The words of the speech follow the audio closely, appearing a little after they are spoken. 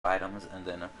items and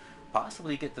then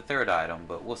possibly get the third item,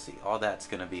 but we'll see. All that's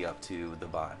gonna be up to the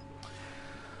bot.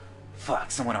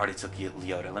 Fuck, someone already took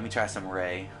Leota. Let me try some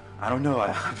Ray. I don't know.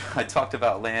 I talked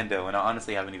about Lando, and I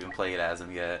honestly haven't even played as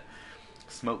him yet.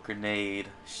 Smoke grenade,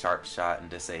 sharp shot, and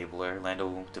disabler.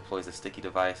 Lando deploys a sticky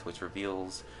device which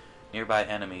reveals nearby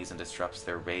enemies and disrupts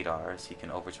their radars. He can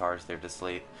overcharge this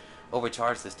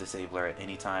disabler at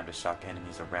any time to shock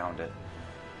enemies around it.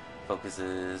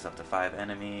 Focuses up to 5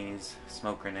 enemies.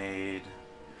 Smoke grenade.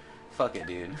 Fuck it,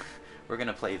 dude. We're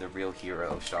gonna play the real hero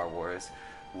of Star Wars,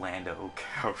 Lando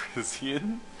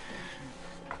Calrissian.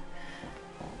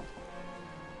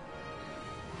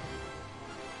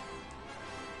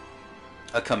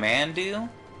 A command do?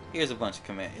 Here's a bunch of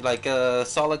command. Like,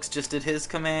 Solix just did his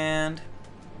command.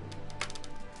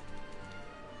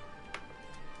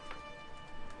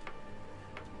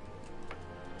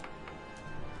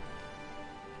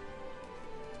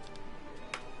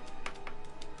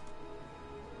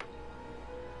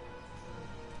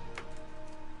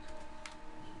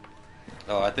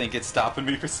 Oh, I think it's stopping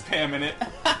me for spamming it.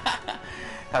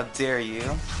 How dare you?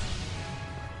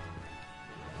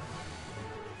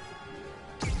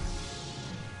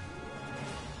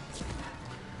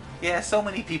 Yeah, so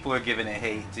many people are giving it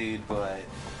hate, dude, but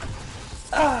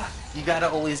you gotta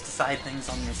always decide things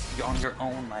on your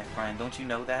own, my friend. Don't you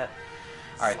know that?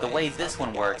 Alright, the way this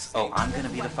one works... Oh, I'm gonna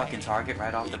be the fucking target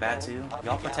right off the bat, too?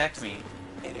 Y'all protect me.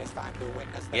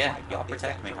 Yeah, y'all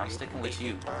protect me. I'm sticking with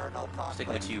you. I'm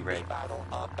sticking with you, Ray.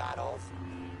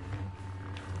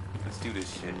 Let's do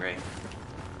this shit, Ray.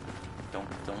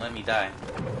 Don't let me die.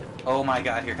 Oh my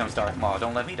god, here comes Darth Maul.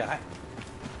 Don't let me die.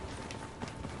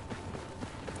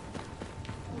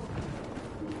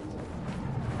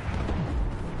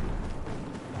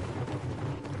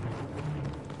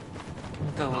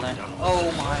 Go, Lando.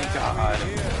 Oh my god.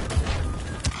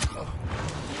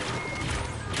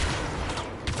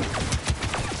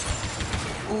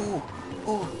 Ooh,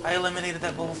 ooh, I eliminated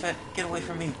that Boba Fett. Get away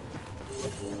from me.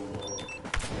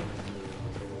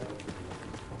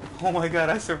 Oh my god,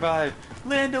 I survived.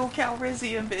 Lando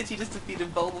Calrissian, bitch. He just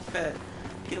defeated Boba Fett.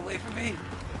 Get away from me.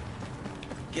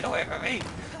 Get away from me.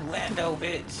 Lando,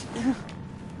 bitch.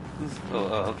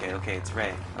 Oh, okay, it's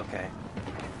Ray. Okay.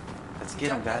 Let's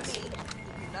get him, guys.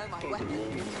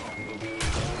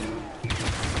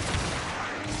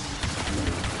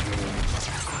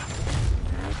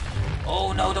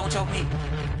 Oh no, don't choke me!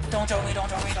 Don't choke me, don't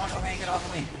choke me, don't choke me, get off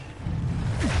of me!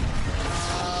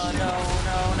 Oh,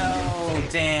 no,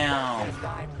 damn!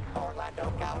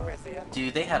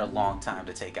 Dude, they had a long time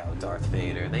to take out Darth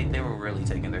Vader. They were really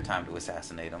taking their time to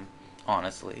assassinate him,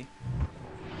 honestly.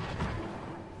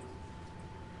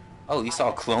 Oh, you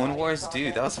saw Clone Wars?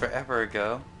 Dude, that was forever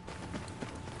ago.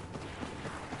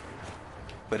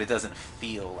 But it doesn't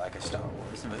feel like a Star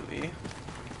Wars movie.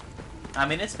 I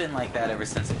mean, it's been like that ever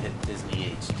since it hit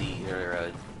Disney HD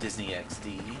or Disney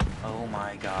XD. Oh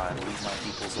my god, leave my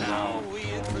peoples alone. Now we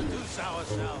introduce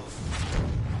ourselves.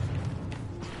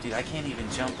 Dude, I can't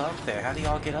even jump up there. How do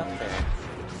y'all get up there?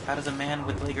 How does a man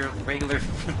with regular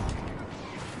feet?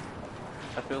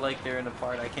 I feel like they're in a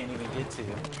part I can't even get to.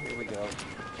 Here we go.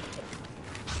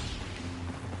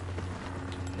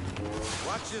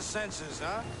 Watch your senses,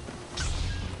 huh?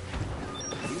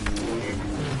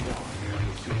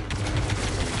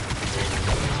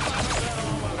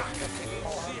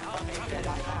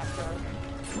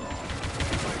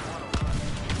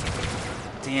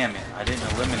 Damn it, I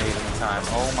didn't eliminate him in time.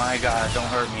 Oh my god, don't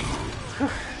hurt me.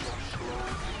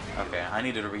 Okay, I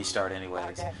needed to restart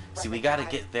anyways. See, we gotta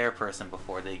get their person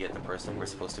before they get the person we're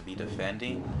supposed to be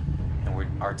defending.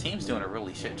 And our team's doing a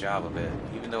really shit job of it.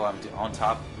 Even though I'm on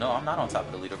top... No, I'm not on top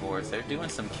of the leaderboards. They're doing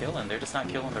some killing. They're just not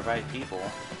killing the right people.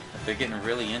 They're getting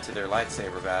really into their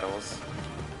lightsaber battles.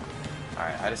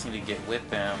 Alright, I just need to get with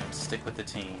them, stick with the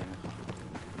team.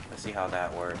 Let's see how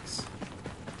that works.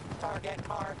 Target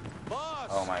mark. Boss.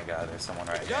 Oh my god, there's someone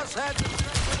right here. Just had to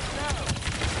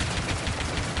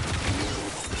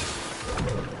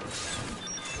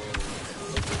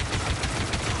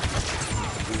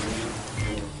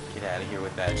Get out of here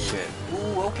with that shit.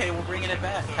 Ooh, okay, we're bringing it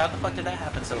back. How the fuck did that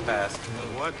happen so fast?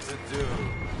 what to do.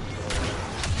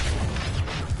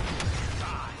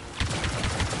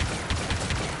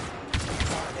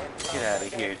 Get out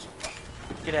of here.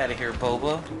 Get out of here,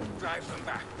 Boba. Drive them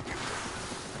back.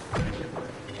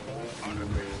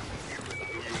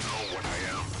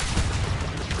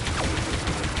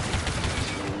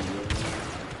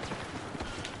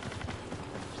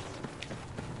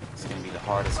 It's gonna be the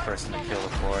hardest person to kill,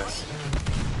 of course.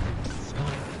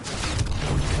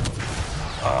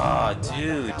 Oh,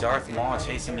 dude, Darth Maul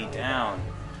chasing me down.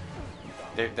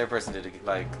 Their person did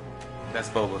like That's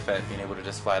Boba Fett being able to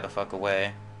just fly the fuck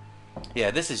away.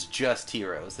 Yeah, this is just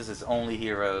heroes. This is only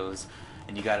heroes,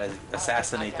 and you gotta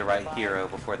assassinate the right hero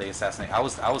before they assassinate. I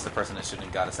was the person that shouldn't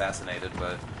have got assassinated,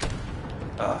 but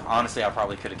honestly, I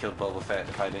probably could have killed Boba Fett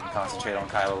if I didn't concentrate on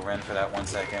Kylo Ren for that 1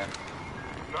 second.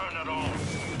 None at all.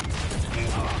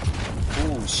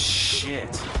 Ooh, shit.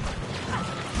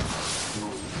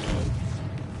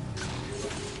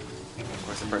 Of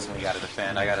course, the person we gotta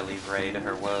defend. I gotta leave Rey to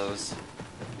her woes.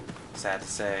 Sad to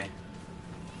say.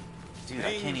 Dude,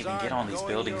 I can't even get on these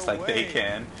buildings like they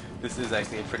can. This is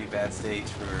actually a pretty bad stage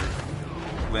for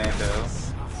Lando.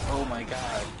 Oh my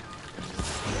god.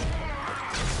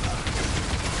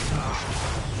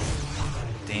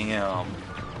 Damn.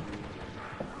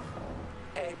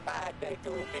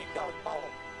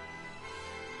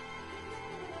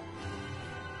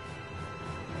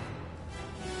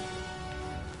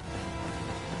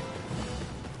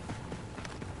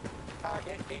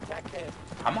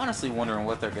 I'm honestly wondering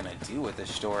what they're gonna do with this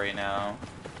story now.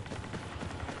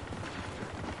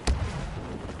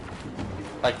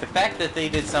 Like, the fact that they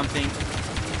did something... The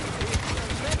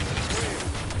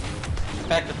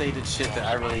fact that they did shit that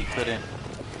I really couldn't...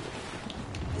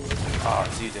 Oh,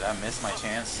 dude, did I miss my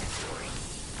chance?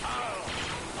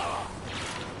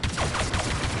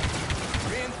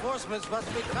 Reinforcements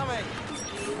must be coming.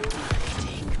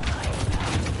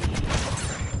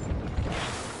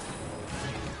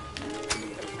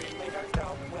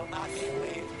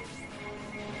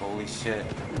 Holy shit.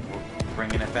 We're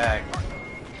bringing it back.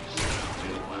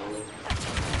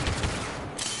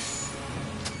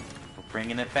 We're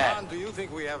bringing it back. Han, do you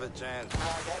think we have a chance?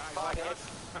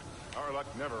 Our luck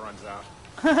never runs out.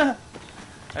 I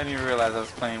didn't even realize I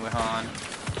was playing with Han.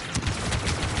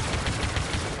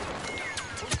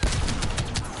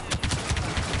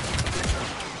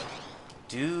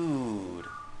 Dude.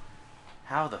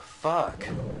 How the fuck?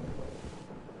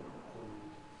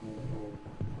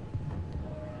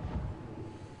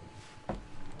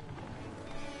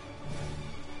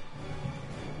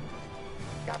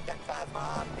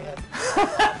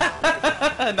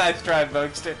 Nice try,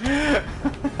 Bugster.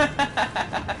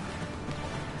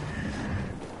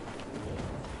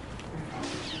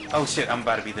 Oh shit, I'm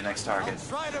about to be the next target.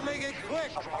 Try to make it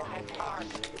quick.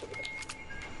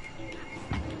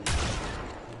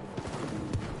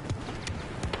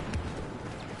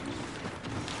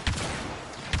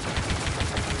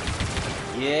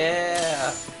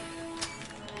 Yeah.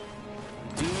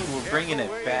 Dude, we're bringing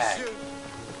it back.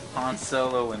 Han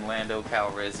Solo and Lando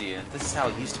Calrissian. This is how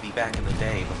it used to be back in the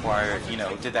day before I, you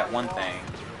know, did that one thing.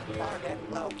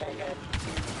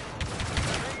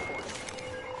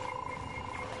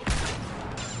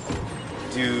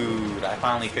 Dude, I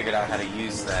finally figured out how to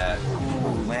use that.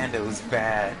 Ooh, Lando's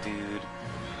bad, dude.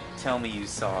 Tell me you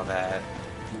saw that.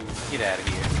 Get out of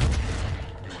here.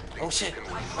 Oh shit.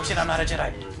 Oh shit, I'm not a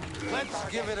Jedi. Let's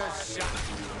give it a shot.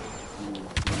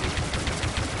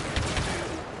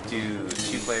 Dude,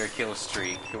 2-player kill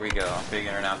streak. Here we go. I'm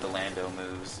figuring out the Lando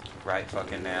moves right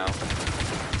fucking now.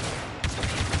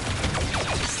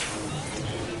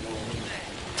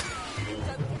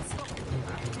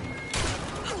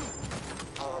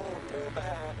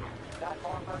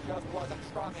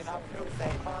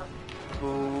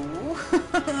 Ooh.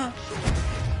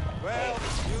 Well,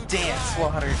 you Dance, tried.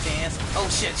 water, dance. Oh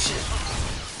shit, shit.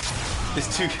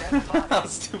 It's too. I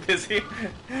was too busy.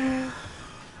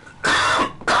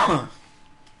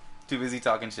 Too busy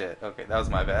talking shit. Okay, that was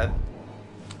my bad.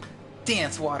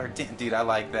 Dance, water, dance. Dude, I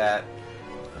like that.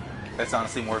 That's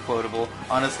honestly more quotable.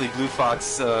 Honestly, Blue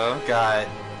Fox got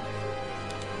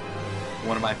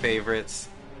one of my favorites.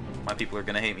 My people are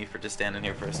gonna hate me for just standing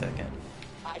here for a second.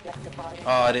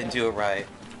 Oh, I didn't do it right.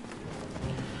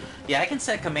 Yeah, I can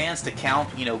set commands to count,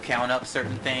 you know, count up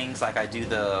certain things. Like I do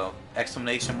the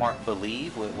exclamation mark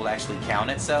believe will actually count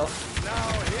itself.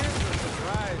 Now here's the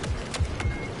surprise.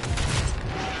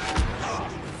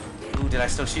 Ooh, did I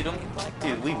still shoot him?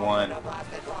 Dude, we won.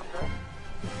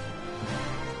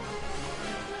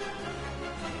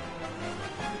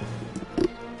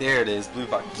 There it is, Blue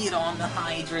Fox. Get on the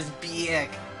Hydra's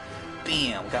back.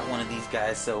 Bam, got one of these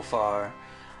guys so far.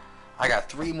 I got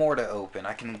 3 more to open.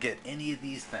 I can get any of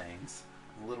these things.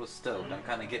 I'm a little stoked. I'm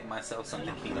kind of getting myself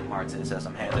something Kingdom Hearts as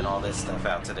I'm handing all this stuff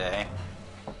out today.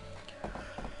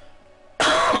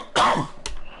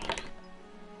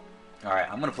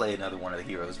 Alright, I'm gonna play another one of the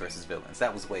heroes versus villains.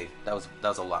 That was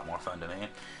a lot more fun to me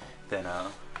than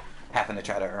having to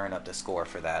try to earn up the score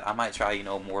for that. I might try, you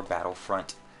know, more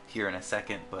Battlefront here in a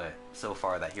second, but so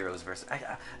far that heroes versus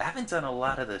I haven't done a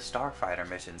lot of the Starfighter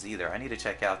missions either. I need to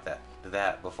check out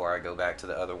that before I go back to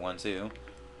the other one too.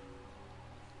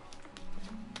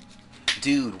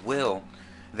 Dude, Will,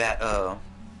 that,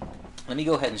 let me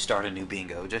go ahead and start a new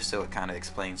bingo, just so it kind of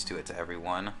explains to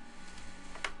everyone.